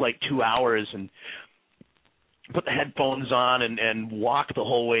take like 2 hours and put the headphones on and walk the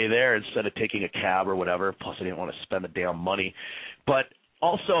whole way there instead of taking a cab or whatever. Plus, I didn't want to spend the damn money. But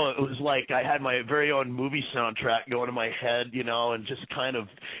also, it was like I had my very own movie soundtrack going in my head, and just kind of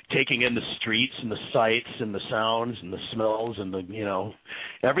taking in the streets and the sights and the sounds and the smells and the,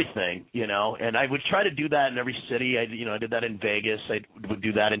 everything, And I would try to do that in every city. I did that in Vegas. I would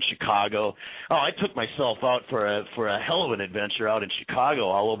do that in Chicago. Oh, I took myself out for a hell of an adventure out in Chicago,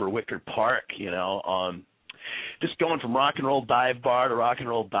 all over Wicker Park, just going from rock and roll dive bar to rock and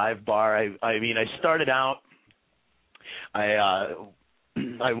roll dive bar. I mean, I started out.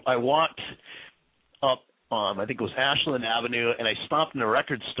 I walked up, I think it was Ashland Avenue, and I stopped in a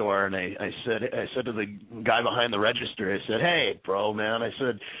record store, and I said to the guy behind the register, I said, "Hey, bro, man," I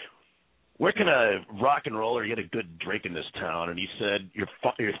said, "where can a rock and roller get a good drink in this town?" And he said,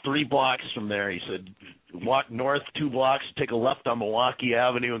 "You're 3 blocks from there." He said, "Walk north 2 blocks, take a left on Milwaukee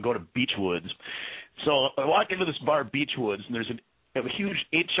Avenue, and go to Beechwoods." So I walk into this bar, Beechwoods, and there's a huge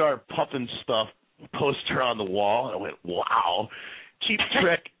HR Puffin Stuff poster on the wall. And I went, "Wow." Cheap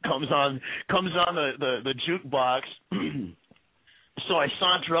Trick comes on the jukebox. So I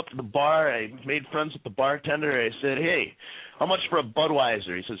saunter up to the bar. I made friends with the bartender. I said, "Hey, how much for a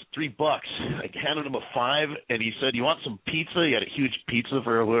Budweiser?" He says, $3. I handed him a $5, and he said, "You want some pizza?" He had a huge pizza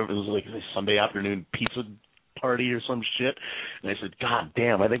for whoever. It was like a Sunday afternoon pizza party or some shit. And I said, "God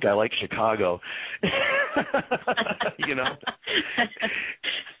damn, I think I like Chicago."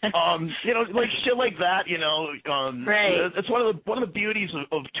 Like shit like that, Right. It's one of the beauties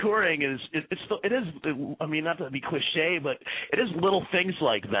of touring is it is, I mean, not to be cliche, but it is little things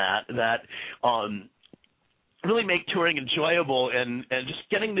like that really make touring enjoyable, and just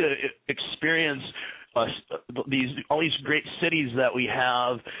getting to experience all these great cities that we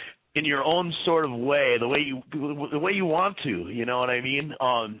have in your own sort of way, the way you want to, you know what I mean?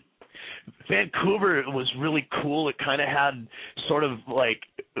 Vancouver was really cool. It kind of had sort of like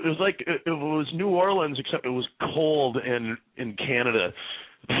it was New Orleans, except it was cold in Canada.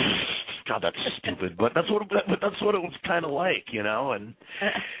 God, that's stupid, but that's what it was kind of like, and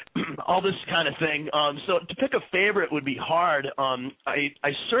all this kind of thing. So to pick a favorite would be hard.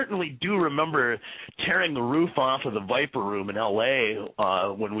 I certainly do remember tearing the roof off of the Viper Room in LA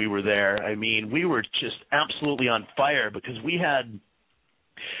when we were there. I mean, we were just absolutely on fire because we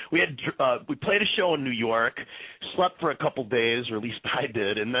played a show in New York, slept for a couple days, or at least I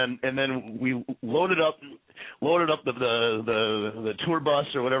did, and then we loaded up the tour bus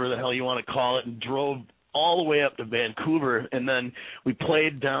or whatever the hell you want to call it, and drove all the way up to Vancouver, and then we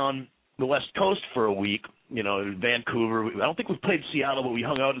played down the West Coast for a week. Vancouver. I don't think we played Seattle, but we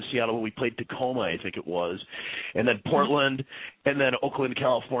hung out in Seattle. But we played Tacoma, I think it was, and then Portland, and then Oakland,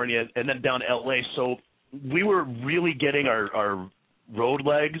 California, and then down to LA. So we were really getting our road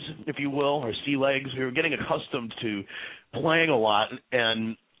legs, if you will, or sea legs. We were getting accustomed to playing a lot,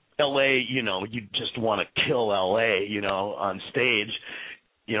 and LA, you just want to kill LA, on stage,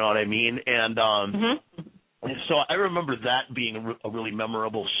 you know what I mean? And so I remember that being a really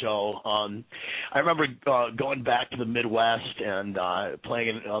memorable show. I remember going back to the Midwest and playing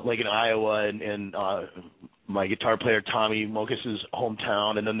in Iowa and my guitar player Tommy Mokis's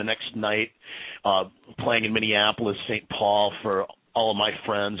hometown, and then the next night playing in Minneapolis, St. Paul for all of my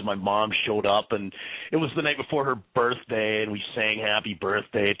friends. My mom showed up, and it was the night before her birthday, and we sang happy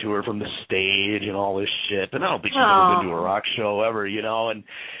birthday to her from the stage and all this shit. And I don't think she's ever been to a rock show ever, and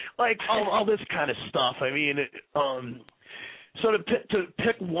like all this kind of stuff. I mean, so to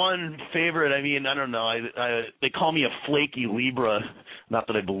pick one favorite, I mean, I don't know. They call me a flaky Libra. Not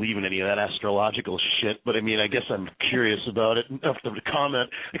that I believe in any of that astrological shit, but I mean, I guess I'm curious about it enough to comment.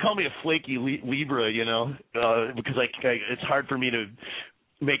 They call me a flaky Libra, because it's hard for me to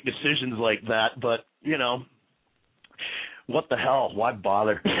make decisions like that. But what the hell? Why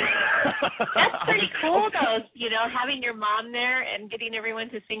bother? That's pretty cool, though. You know, having your mom there and getting everyone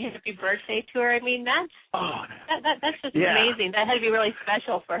to sing happy birthday to her. I mean, that's just amazing. That had to be really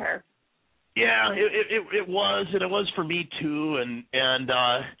special for her. Yeah, it was, and it was for me too. And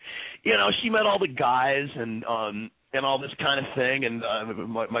you know, she met all the guys and all this kind of thing. And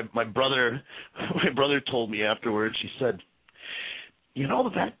my brother told me afterwards. She said, you know,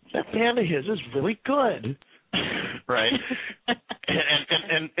 that band of his is really good. Right.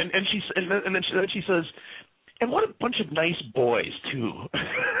 and then she says, and what a bunch of nice boys too.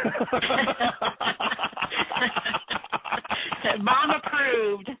 Mom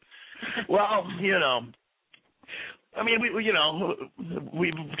approved. Well, you know, I mean,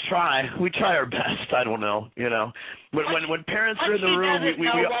 we try our best. I don't know, you know, when parents are in the room, we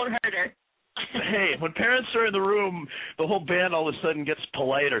won't hurt her. Hey, when parents are in the room, the whole band all of a sudden gets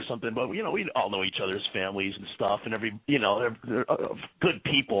polite or something. But you know, we all know each other's families and stuff, and they're good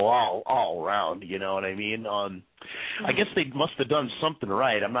people all around. You know what I mean? I guess they must have done something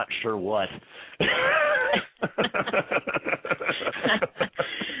right. I'm not sure what.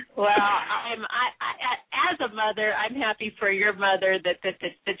 Well, as a mother, I'm happy for your mother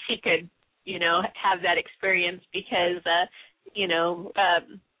that she could, you know, have that experience because, you know.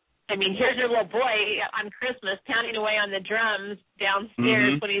 I mean, here's your little boy on Christmas pounding away on the drums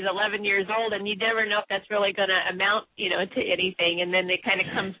downstairs when he's 11 years old, and you never know if that's really going to amount, you know, to anything, and then it kind of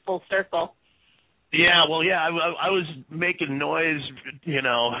comes full circle. Yeah, well, yeah, I was making noise, you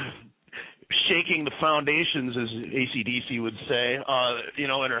know, shaking the foundations, as AC/DC would say, you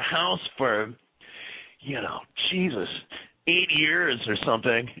know, in her house for, you know, Jesus, 8 years or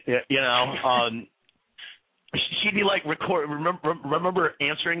something, you know. She'd be like remember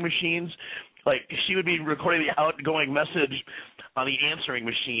answering machines? Like she would be recording the outgoing message on the answering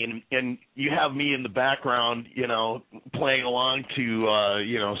machine, and you have me in the background, you know, playing along to,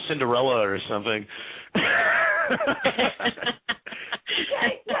 you know, Cinderella or something.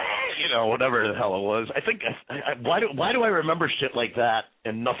 You know, whatever the hell it was. I think why do I remember shit like that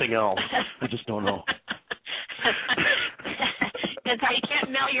and nothing else? I just don't know. That's how you can't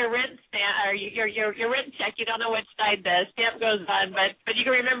mail your rent stamp or your rent check. You don't know which side the stamp goes on, but you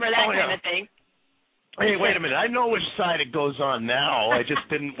can remember that kind of thing. Hey, wait a minute! I know which side it goes on now. I just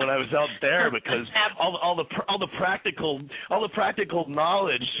didn't when I was out there because all the practical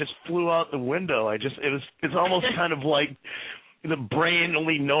knowledge just flew out the window. It's almost kind of like the brain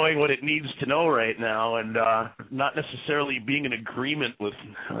only knowing what it needs to know right now, and not necessarily being in agreement with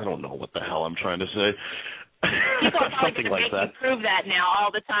I don't know what the hell I'm trying to say. People are probably Something going to like that. prove that now all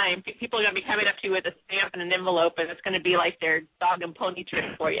the time. People are going to be coming up to you with a stamp and an envelope, and it's going to be like their dog and pony trick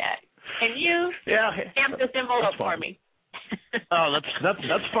for you. Can you stamp this envelope for me? Oh,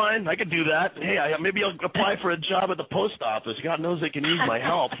 that's fine. I could do that. Hey, maybe I'll apply for a job at the post office. God knows they can use my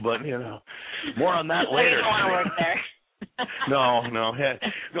help, but you know, more on that later. I don't want to work there. No. Hey,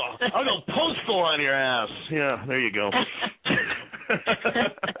 I'll go postal on your ass. Yeah, there you go.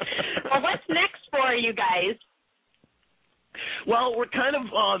 Well, what's next for you guys? Well, we're kind of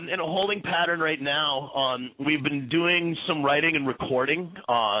in a holding pattern right now. We've been doing some writing and recording.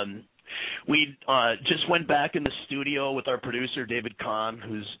 We just went back in the studio with our producer David Kahn,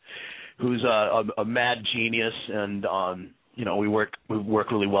 who's a mad genius, and you know we work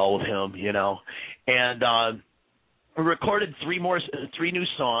really well with him, you know, and we recorded three new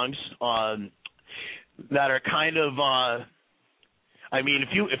songs that are kind of. I mean,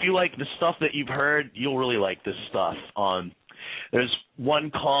 if you like the stuff that you've heard, you'll really like this stuff. There's one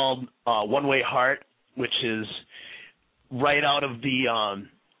called One Way Heart, which is right out of the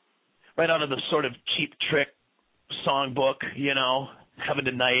sort of Cheap Trick songbook, you know, Heaven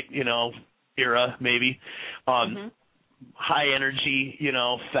Tonight, you know, era maybe. High energy, you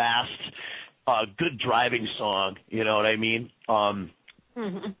know, fast, good driving song, you know what I mean?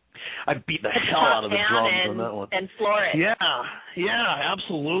 I beat the hell out of the drums on that one. And floor it. Yeah,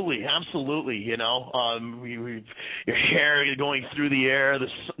 absolutely. You know, your hair going through the air.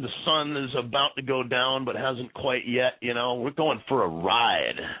 The sun is about to go down, but hasn't quite yet. You know, we're going for a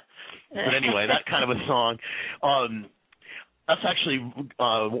ride. But anyway, that kind of a song. That's actually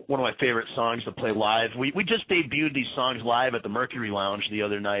one of my favorite songs to play live. We just debuted these songs live at the Mercury Lounge the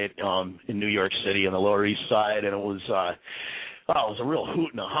other night in New York City on the Lower East Side, and it was a real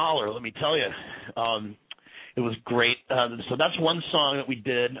hoot and a holler, let me tell you. It was great. So that's one song that we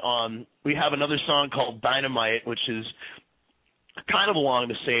did. We have another song called Dynamite, which is kind of along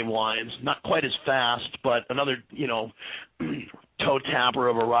the same lines, not quite as fast, but another, you know, toe tapper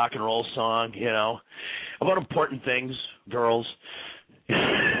of a rock and roll song, you know, about important things, girls.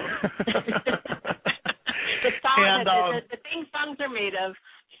 It's all the things songs are made of.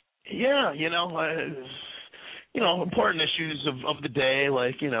 Yeah, important issues of the day,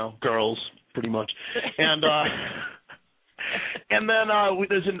 like, girls, pretty much. And and then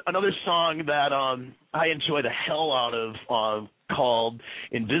there's another song that I enjoy the hell out of called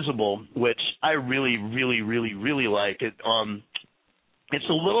Invisible, which I really, really, really, really like. It's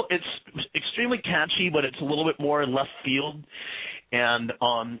extremely catchy, but it's a little bit more in left field and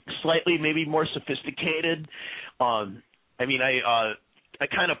slightly maybe more sophisticated. I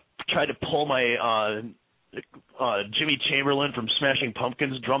kind of tried to pull my Jimmy Chamberlain from Smashing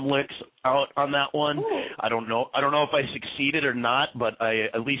Pumpkins drum licks out on that one. Ooh. I don't know if I succeeded or not, but I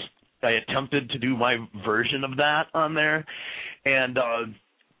attempted to do my version of that on there, and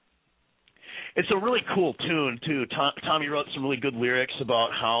it's a really cool tune too. Tommy wrote some really good lyrics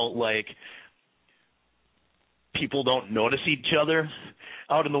about how like people don't notice each other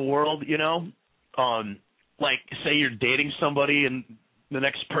out in the world, like say you're dating somebody and the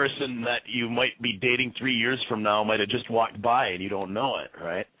next person that you might be dating 3 years from now might have just walked by and you don't know it,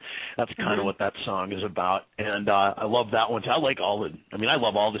 right? That's kind of what that song is about, and I love that one too. I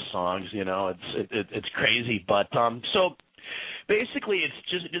love all the songs, it's crazy, but so basically it's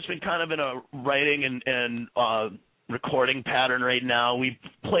just been kind of in a writing and recording pattern right now. We've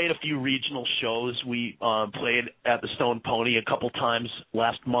played a few regional shows. We played at the Stone Pony a couple times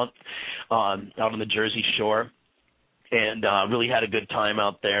last month out on the Jersey Shore. And really had a good time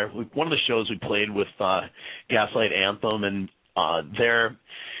out there. One of the shows we played with Gaslight Anthem, and their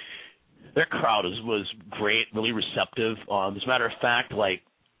crowd was great, really receptive. As a matter of fact, like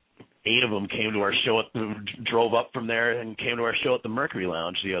 8 of them came to our show, drove up from there and came to our show at the Mercury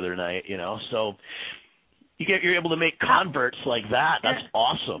Lounge the other night. So you're able to make converts like that. That's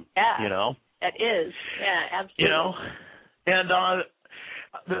awesome. Yeah, that is. Yeah, absolutely. And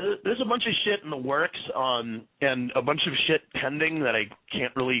there's a bunch of shit in the works and a bunch of shit pending that I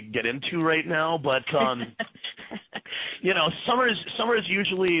can't really get into right now, but summer's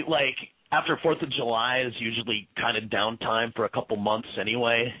usually like after 4th of July is usually kind of downtime for a couple months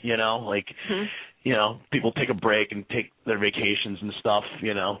anyway, people take a break and take their vacations and stuff,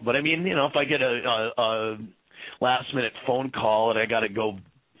 but I mean, if I get a last minute phone call and I got to go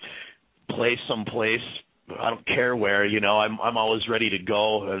play someplace, I don't care where, I'm always ready to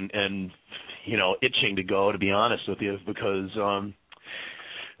go and itching to go, to be honest with you, because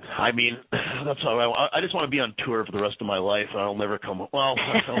that's how I just want to be on tour for the rest of my life. I'll never come. Well,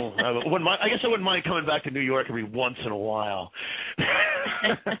 I guess I wouldn't mind coming back to New York every once in a while.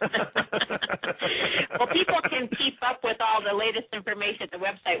 Well, people can keep up with all the latest information at the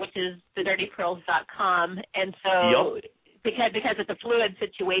website, which is thedirtypearls.com, and so. Yep. Because it's a fluid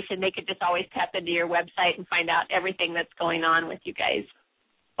situation, they could just always tap into your website and find out everything that's going on with you guys.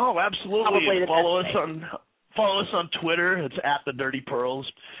 Oh, absolutely. Follow us on Twitter. It's at the Dirty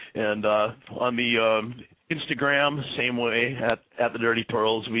Pearls, and on the Instagram, same way at the Dirty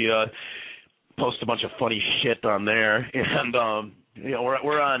Pearls. We post a bunch of funny shit on there, and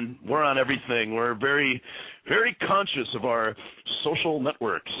we're on everything. We're very, very conscious of our social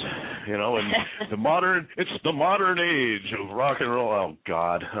networks, and it's the modern age of rock and roll. Oh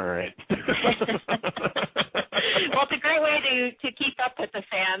God! All right. Well, it's a great way to keep up with the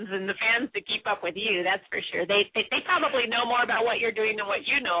fans, and the fans to keep up with you. That's for sure. They probably know more about what you're doing than what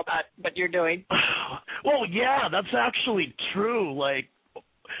you know about what you're doing. Well, yeah, that's actually true. Like.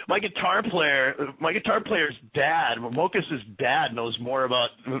 My guitar player's dad, Mokus's dad, knows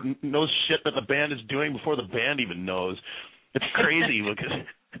shit that the band is doing before the band even knows. It's crazy because,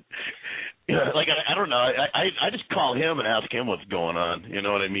 I don't know. I just call him and ask him what's going on. You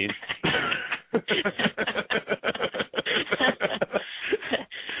know what I mean?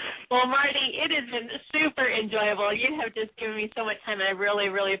 Well, Marty, it has been super enjoyable. You have just given me so much time, and I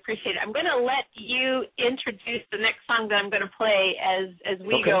really, really appreciate it. I'm going to let you introduce the next song that I'm going to play as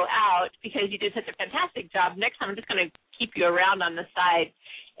we go out, because you did such a fantastic job. Next time, I'm just going to keep you around on the side.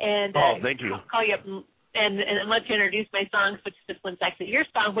 And thank you. I'll call you up and let you introduce my song, which this one's actually your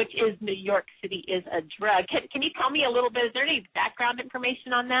song, which is New York City is a Drug. Can you tell me a little bit? Is there any background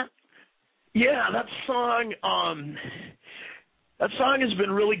information on that? Yeah, that song has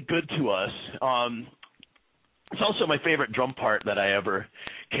been really good to us. It's also my favorite drum part that I ever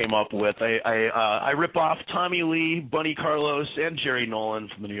came up with. I rip off Tommy Lee, Bunny Carlos, and Jerry Nolan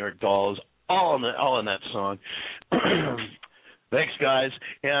from the New York Dolls, all in that song. Thanks, guys.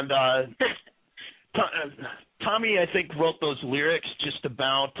 And Tommy, I think, wrote those lyrics just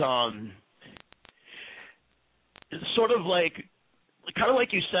about sort of like, kind of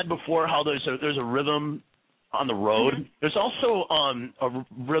like you said before, how there's a rhythm on the road. There's also a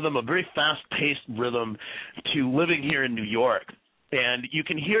rhythm, a very fast-paced rhythm to living here in New York. And you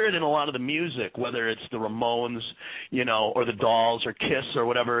can hear it in a lot of the music, whether it's the Ramones, you know, or the Dolls or Kiss or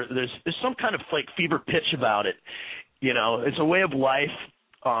whatever. There's some kind of like fever pitch about it. You know, it's a way of life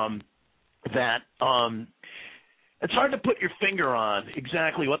that it's hard to put your finger on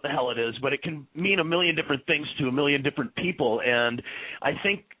exactly what the hell it is, but it can mean a million different things to a million different people. And I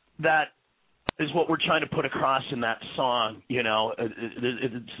think that is what we're trying to put across in that song. You know,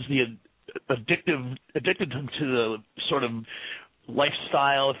 it's the addicted to the sort of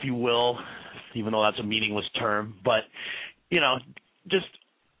lifestyle, if you will, even though that's a meaningless term, but, you know, just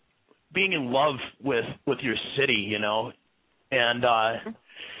being in love with your city, you know, and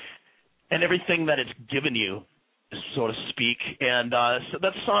everything that it's given you, so to speak. And so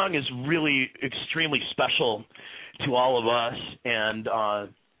that song is really extremely special to all of us, and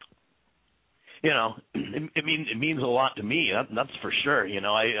you know, it means a lot to me. That's for sure. You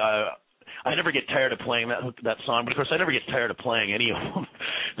know, I never get tired of playing that song, but of course I never get tired of playing any of them.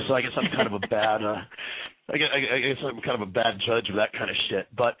 So I guess I'm kind of a bad I guess I'm kind of a bad judge of that kind of shit.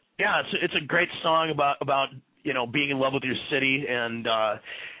 But yeah, it's a great song about you know, being in love with your city and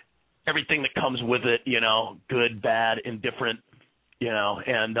everything that comes with it. You know, good, bad, indifferent. You know,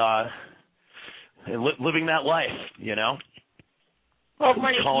 and living that life. You know. Well,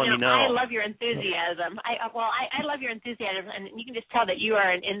 Marty, you know, I love your enthusiasm. I love your enthusiasm, and you can just tell that you are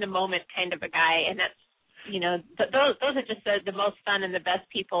an in-the-moment kind of a guy, and that's, you know, those are just the most fun and the best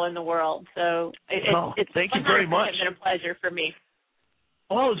people in the world. So thank you very much. It's been a pleasure for me.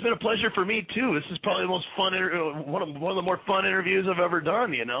 Well, it's been a pleasure for me too. This is probably the most fun, one of the more fun interviews I've ever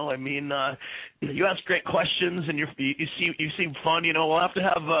done. You know, I mean, you ask great questions, and you seem fun. You know, we'll have to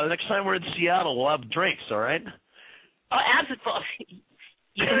have next time we're in Seattle, we'll have drinks. All right? Oh, absolutely.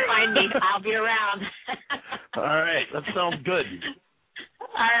 You can find me. I'll be around. All right, that sounds good.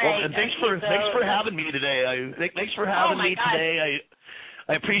 All right. Well, and thanks for having me today. Thanks for having me today.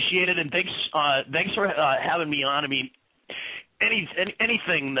 I appreciate it, and thanks for having me on. I mean,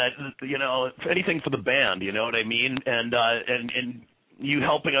 anything that, you know, anything for the band. You know what I mean? And you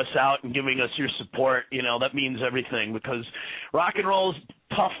helping us out and giving us your support. You know, that means everything, because rock and roll is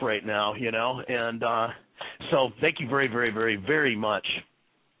tough right now. You know, and so thank you very, very, very, very much.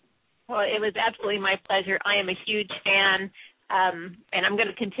 Well, it was absolutely my pleasure. I am a huge fan, and I'm going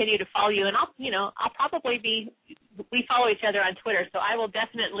to continue to follow you. And I'll probably we follow each other on Twitter, so I will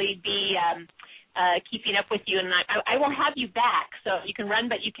definitely be keeping up with you. And I will have you back, so you can run,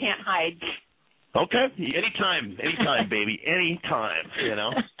 but you can't hide. Okay, anytime, baby, anytime. You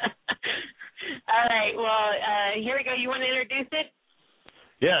know. All right. Well, here we go. You want to introduce it?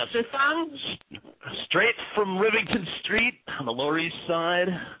 Yes. The song? Straight from Rivington Street on the Lower East Side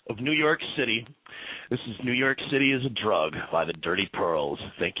of New York City. This is New York City is a Drug by the Dirty Pearls.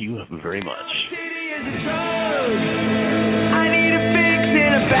 Thank you very much. City is a drug. I need a fix in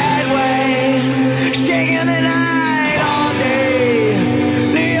a bad way. Shaking the night all day.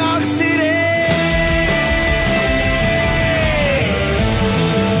 New York City.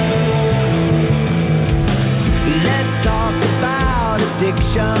 Let's talk about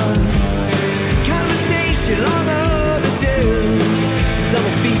addiction. Conversation long overdue.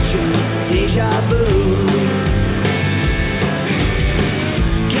 Double feature, deja vu.